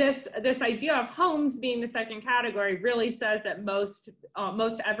 So this idea of homes being the second category really says that most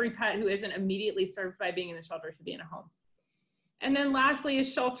every pet who isn't immediately served by being in the shelter should be in a home. And then lastly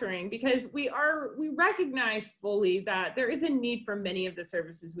is sheltering, because we recognize fully that there is a need for many of the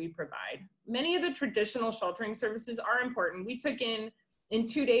services we provide. Many of the traditional sheltering services are important. We took in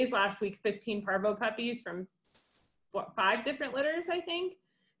 2 days last week 15 parvo puppies from 5 different litters, I think.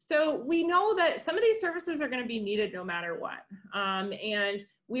 So we know that some of these services are going to be needed no matter what. And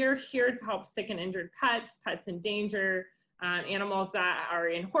we're here to help sick and injured pets, pets in danger, animals that are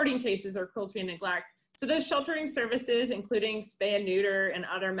in hoarding cases or cruelty and neglect. So those sheltering services, including spay and neuter and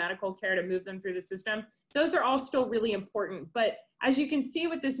other medical care to move them through the system, those are all still really important. But as you can see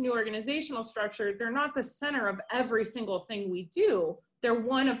with this new organizational structure, they're not the center of every single thing we do. They're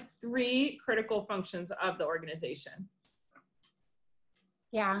one of 3 critical functions of the organization.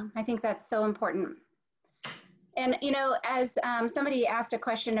 Yeah, I think that's so important. And, you know, as somebody asked a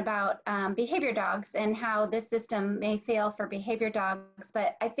question about behavior dogs and how this system may fail for behavior dogs,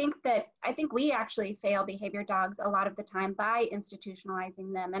 but I think we actually fail behavior dogs a lot of the time by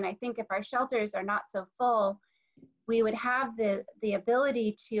institutionalizing them. And I think if our shelters are not so full, we would have the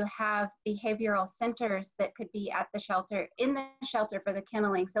ability to have behavioral centers that could be at the shelter, in the shelter for the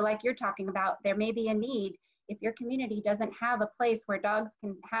kenneling. So like you're talking about, there may be a need. If your community doesn't have a place where dogs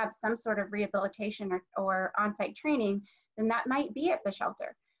can have some sort of rehabilitation or on-site training, then that might be at the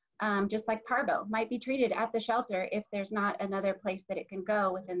shelter. Just like parvo might be treated at the shelter if there's not another place that it can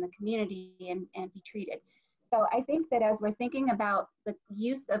go within the community and be treated. So I think that as we're thinking about the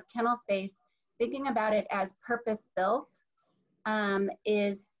use of kennel space, thinking about it as purpose-built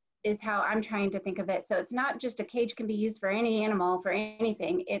is how I'm trying to think of it. So it's not just a cage can be used for any animal, for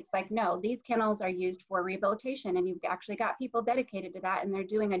anything. It's like, no, these kennels are used for rehabilitation, and you've actually got people dedicated to that, and they're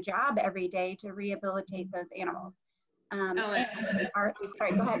doing a job every day to rehabilitate those animals. Sorry,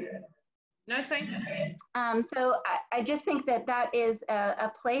 go ahead. No, it's fine. So I just think that is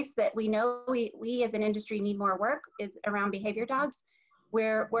a place that we know we as an industry need more work is around behavior dogs.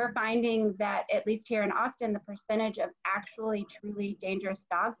 Where we're finding that, at least here in Austin, the percentage of actually truly dangerous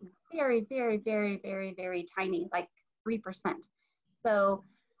dogs is very, very, very, very, very tiny, like 3%. So,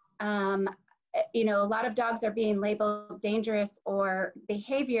 you know, a lot of dogs are being labeled dangerous or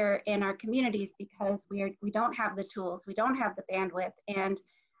behavior in our communities because we don't have the tools, we don't have the bandwidth. And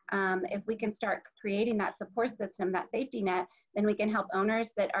if we can start creating that support system, that safety net, then we can help owners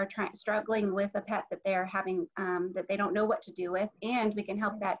that are struggling with a pet that they're having, that they don't know what to do with, and we can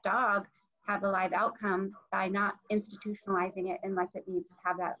help that dog have a live outcome by not institutionalizing it unless it needs to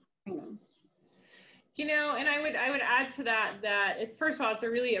have that training. You know, and I would add to that it's, first of all, it's a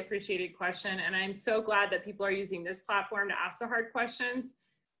really appreciated question, and I'm so glad that people are using this platform to ask the hard questions.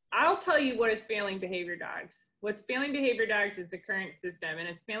 I'll tell you what is failing behavior dogs. What's failing behavior dogs is the current system, and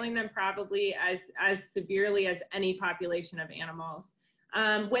it's failing them probably as severely as any population of animals.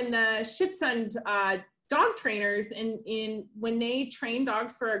 When the Shipsund dog trainers, when they train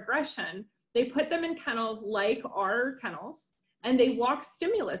dogs for aggression, they put them in kennels like our kennels, and they walk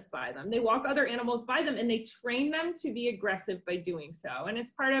stimulus by them. They walk other animals by them, and they train them to be aggressive by doing so. And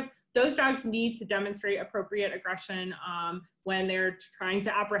it's part of, those dogs need to demonstrate appropriate aggression when they're trying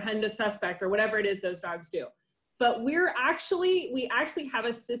to apprehend a suspect or whatever it is those dogs do. But we actually have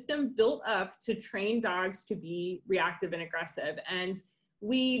a system built up to train dogs to be reactive and aggressive. And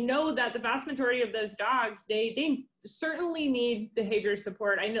we know that the vast majority of those dogs, they certainly need behavior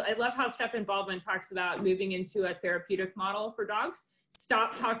support. I love how Stephen Baldwin talks about moving into a therapeutic model for dogs.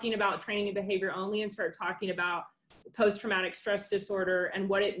 Stop talking about training and behavior only and start talking about post-traumatic stress disorder and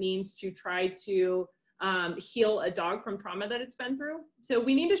what it means to try to heal a dog from trauma that it's been through. So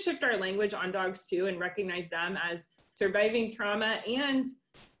we need to shift our language on dogs too and recognize them as surviving trauma and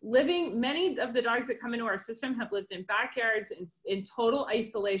living. Many of the dogs that come into our system have lived in backyards in total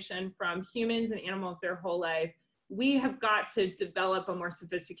isolation from humans and animals their whole life. We have got to develop a more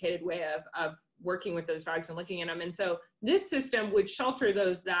sophisticated way of working with those dogs and looking at them. And so this system would shelter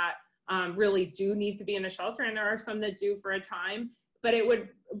those that really do need to be in a shelter, and there are some that do for a time, but it would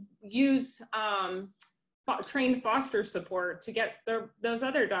use trained foster support to get those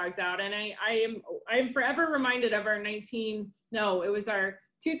other dogs out. And I am forever reminded of our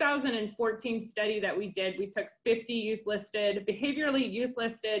 2014 study that we did. We took 50 behaviorally youth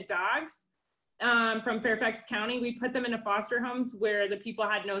listed dogs from Fairfax County. We put them into foster homes where the people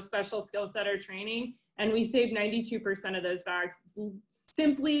had no special skill set or training, and we saved 92% of those dogs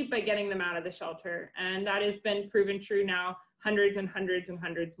simply by getting them out of the shelter. And that has been proven true now hundreds and hundreds and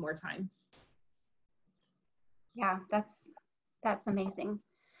hundreds more times. Yeah, that's amazing.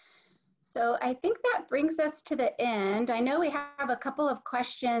 So I think that brings us to the end. I know we have a couple of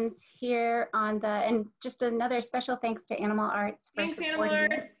questions here on the, and just another special thanks to Animal Arts for supporting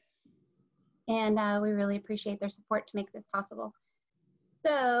this. And we really appreciate their support to make this possible.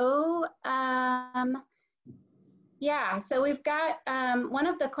 So yeah, so we've got, one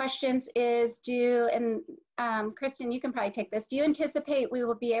of the questions is Kristen, you can probably take this. Do you anticipate we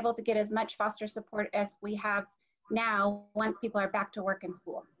will be able to get as much foster support as we have now once people are back to work and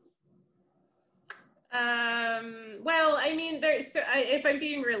school? Well, I mean, if I'm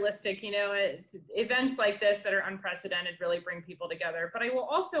being realistic, you know, events like this that are unprecedented really bring people together. But I will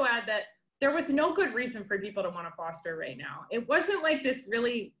also add that there was no good reason for people to want to foster right now. It wasn't like this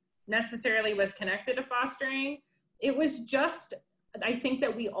really necessarily was connected to fostering. It was just, I think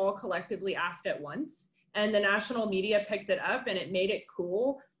that we all collectively asked at once, and the national media picked it up and it made it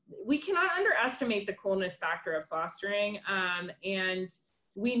cool. We cannot underestimate the coolness factor of fostering. And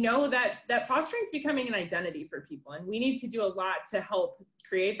we know that fostering is becoming an identity for people, and we need to do a lot to help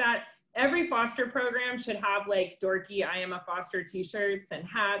create that. Every foster program should have like dorky I am a foster t-shirts and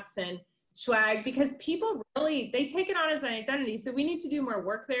hats and swag, because people really, they take it on as an identity. So we need to do more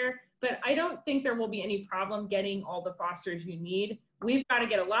work there, but I don't think there will be any problem getting all the fosters you need. We've got to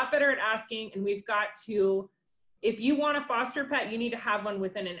get a lot better at asking, and we've got to, if you want a foster pet, you need to have one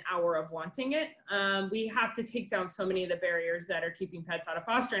within an hour of wanting it. We have to take down so many of the barriers that are keeping pets out of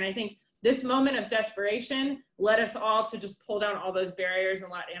foster. And I think this moment of desperation led us all to just pull down all those barriers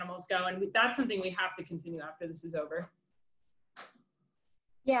and let animals go. And that's something we have to continue after this is over.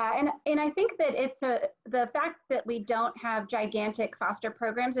 Yeah, and I think that the fact that we don't have gigantic foster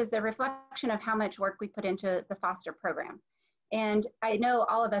programs is a reflection of how much work we put into the foster program. And I know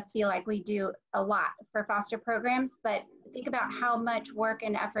all of us feel like we do a lot for foster programs, but think about how much work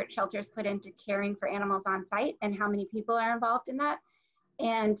and effort shelters put into caring for animals on site and how many people are involved in that.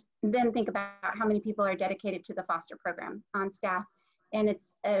 And then think about how many people are dedicated to the foster program on staff. And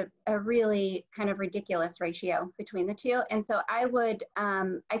it's a really kind of ridiculous ratio between the two. And so I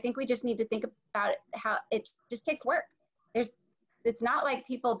think we just need to think about how it just takes work. It's not like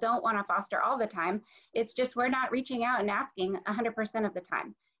people don't want to foster all the time. It's just we're not reaching out and asking 100% of the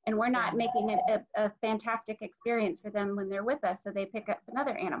time. And we're not making it a fantastic experience for them when they're with us, so they pick up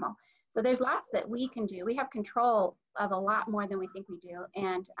another animal. So there's lots that we can do. We have control of a lot more than we think we do.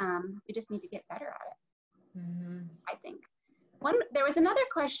 And we just need to get better at it, I think. There was another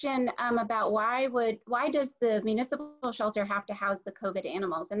question about why does the municipal shelter have to house the COVID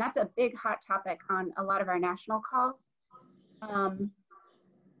animals? And that's a big hot topic on a lot of our national calls.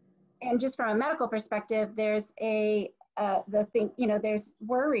 And just from a medical perspective, there's there's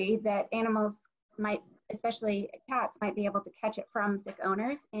worry that animals might, especially cats, might be able to catch it from sick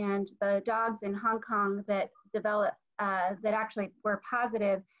owners. And the dogs in Hong Kong that actually were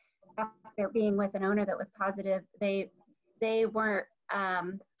positive after being with an owner that was positive, they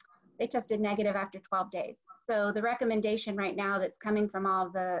tested negative after 12 days. So the recommendation right now that's coming from all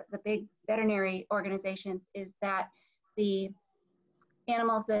the big veterinary organizations is that the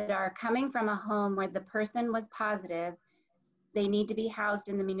animals that are coming from a home where the person was positive, they need to be housed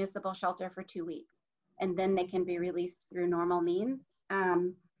in the municipal shelter for 2 weeks, and then they can be released through normal means.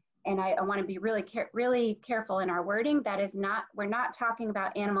 And I want to be really careful in our wording. We're not talking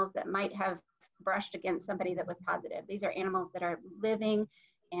about animals that might have brushed against somebody that was positive. These are animals that are living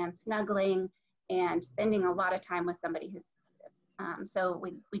and snuggling and spending a lot of time with somebody who's positive. So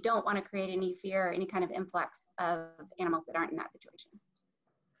we don't want to create any fear or any kind of influx of animals that aren't in that situation.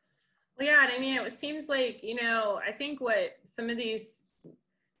 Well, yeah, I mean, it seems like, I think what some of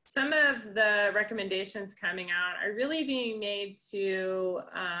the recommendations coming out are really being made to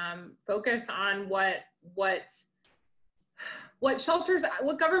focus on what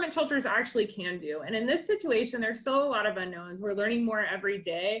government shelters actually can do. And in this situation, there's still a lot of unknowns. We're learning more every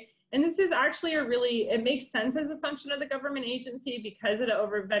day. And this is actually it makes sense as a function of the government agency because of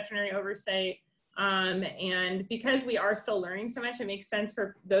the veterinary oversight. And because we are still learning so much, it makes sense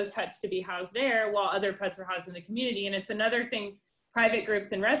for those pets to be housed there while other pets are housed in the community. And it's another thing private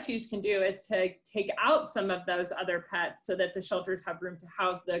groups and rescues can do is to take out some of those other pets so that the shelters have room to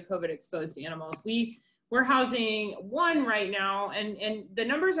house the COVID exposed animals. We're housing one right now, and the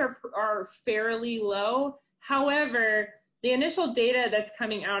numbers are fairly low. However, the initial data that's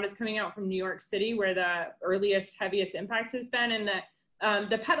coming out is coming out from New York City, where the earliest, heaviest impact has been, and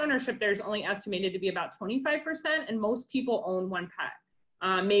the pet ownership there is only estimated to be about 25%, and most people own one pet,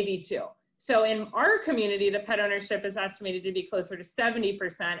 maybe two. So in our community, the pet ownership is estimated to be closer to 70%,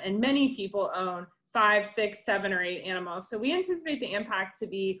 and many people own 5, 6, 7, or 8 animals. So we anticipate the impact to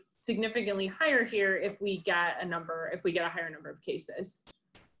be significantly higher here if we get a higher number of cases.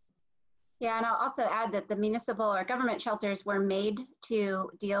 Yeah, and I'll also add that the municipal or government shelters were made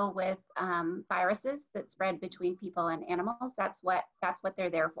to deal with viruses that spread between people and animals. That's what they're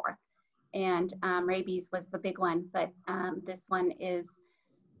there for. And rabies was the big one, but this one is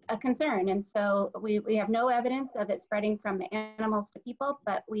a concern. And so we have no evidence of it spreading from the animals to people,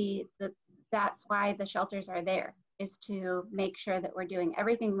 but that's why the shelters are there, is to make sure that we're doing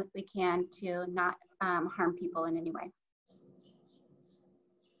everything that we can to not harm people in any way.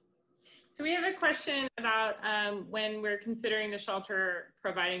 So we have a question about when we're considering the shelter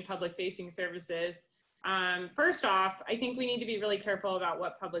providing public facing services. First off, I think we need to be really careful about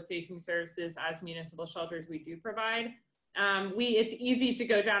what public facing services as municipal shelters we do provide. It's easy to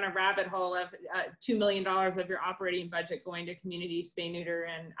go down a rabbit hole of $2 million of your operating budget going to community spay, neuter,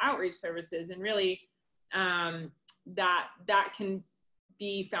 and outreach services. And really that can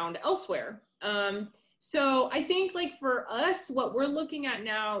be found elsewhere. So I think, like, for us, what we're looking at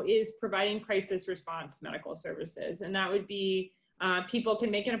now is providing crisis response medical services. And that would be people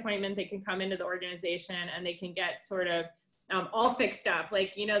can make an appointment, they can come into the organization, and they can get sort of all fixed up.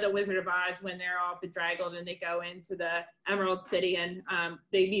 Like, you know, the Wizard of Oz, when they're all bedraggled and they go into the Emerald City and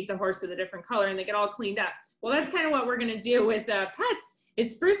they meet the horse of a different color and they get all cleaned up. Well, that's kind of what we're going to do with pets,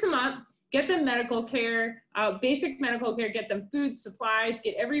 is spruce them up, get them medical care, basic medical care, get them food, supplies,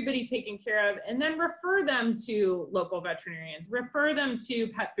 get everybody taken care of, and then refer them to local veterinarians, refer them to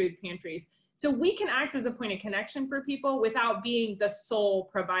pet food pantries. So we can act as a point of connection for people without being the sole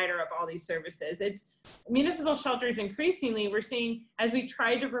provider of all these services. It's municipal shelters increasingly, we're seeing, as we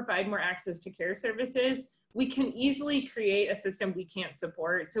try to provide more access to care services, we can easily create a system we can't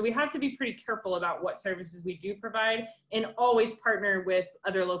support. So we have to be pretty careful about what services we do provide, and always partner with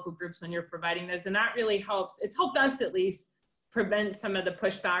other local groups when you're providing those. And that really helps. It's helped us, at least, prevent some of the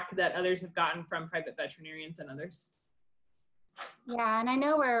pushback that others have gotten from private veterinarians and others. Yeah, and I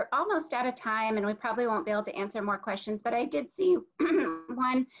know we're almost out of time and we probably won't be able to answer more questions, but I did see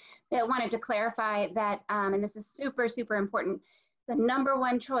one that wanted to clarify that, and this is super, super important, the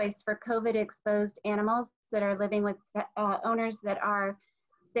 #1 choice for COVID exposed animals that are living with owners that are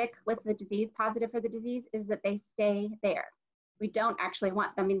sick with the disease, positive for the disease, is that they stay there. We don't actually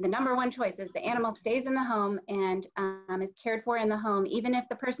want them. I mean, the #1 choice is the animal stays in the home and is cared for in the home. Even if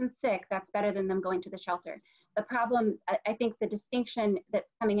the person's sick, that's better than them going to the shelter. The problem, I think the distinction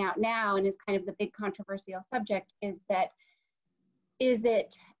that's coming out now, and is kind of the big controversial subject, is that it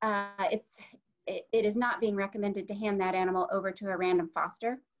is not being recommended to hand that animal over to a random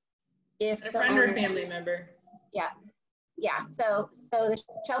foster. If a friend or a family member. Yeah. So the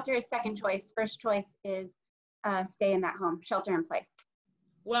shelter is second choice. First choice is stay in that home, shelter in place.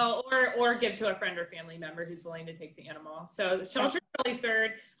 Well, or give to a friend or family member who's willing to take the animal. So the shelter is really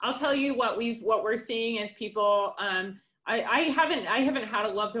third. I'll tell you what we're seeing is people. I haven't had a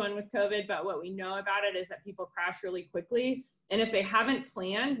loved one with COVID, but what we know about it is that people crash really quickly. And if they haven't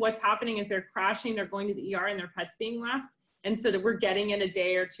planned, what's happening is they're crashing, they're going to the ER, and their pet's being left. And so that we're getting it a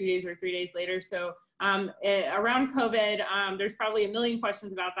day or 2 days or 3 days later. So around COVID, there's probably a million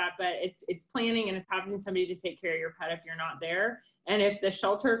questions about that, but it's planning, and it's having somebody to take care of your pet if you're not there. And if the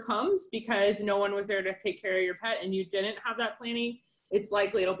shelter comes because no one was there to take care of your pet and you didn't have that planning, it's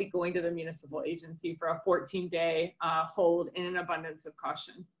likely it'll be going to the municipal agency for a 14-day hold in an abundance of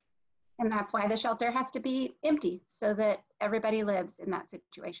caution. And that's why the shelter has to be empty, so that everybody lives in that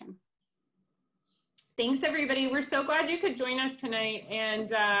situation. Thanks, everybody. We're so glad you could join us tonight. And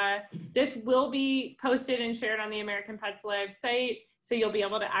this will be posted and shared on the American Pets Alive site, so you'll be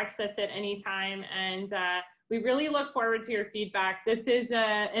able to access it anytime. And we really look forward to your feedback. This is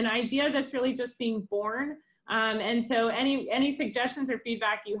an idea that's really just being born. And so any suggestions or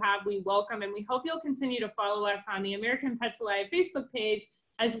feedback you have, we welcome. And we hope you'll continue to follow us on the American Pets Alive Facebook page,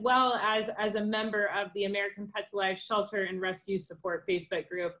 as well as a member of the American Pets Alive Shelter and Rescue Support Facebook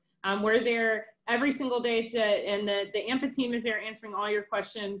group. We're there every single day, and the AMPA team is there answering all your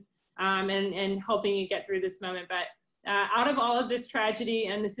questions and helping you get through this moment. But out of all of this tragedy,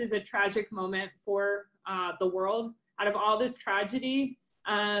 and this is a tragic moment for the world, out of all this tragedy,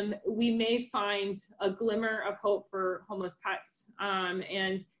 we may find a glimmer of hope for homeless pets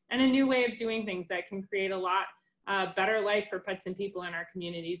and a new way of doing things that can create a lot better life for pets and people in our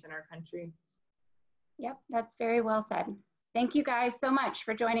communities and our country. Yep, that's very well said. Thank you guys so much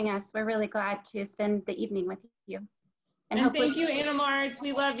for joining us. We're really glad to spend the evening with you. And thank you, Animal Arts.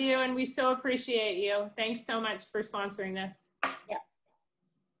 We love you and we so appreciate you. Thanks so much for sponsoring this. Yep.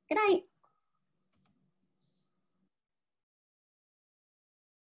 Good night.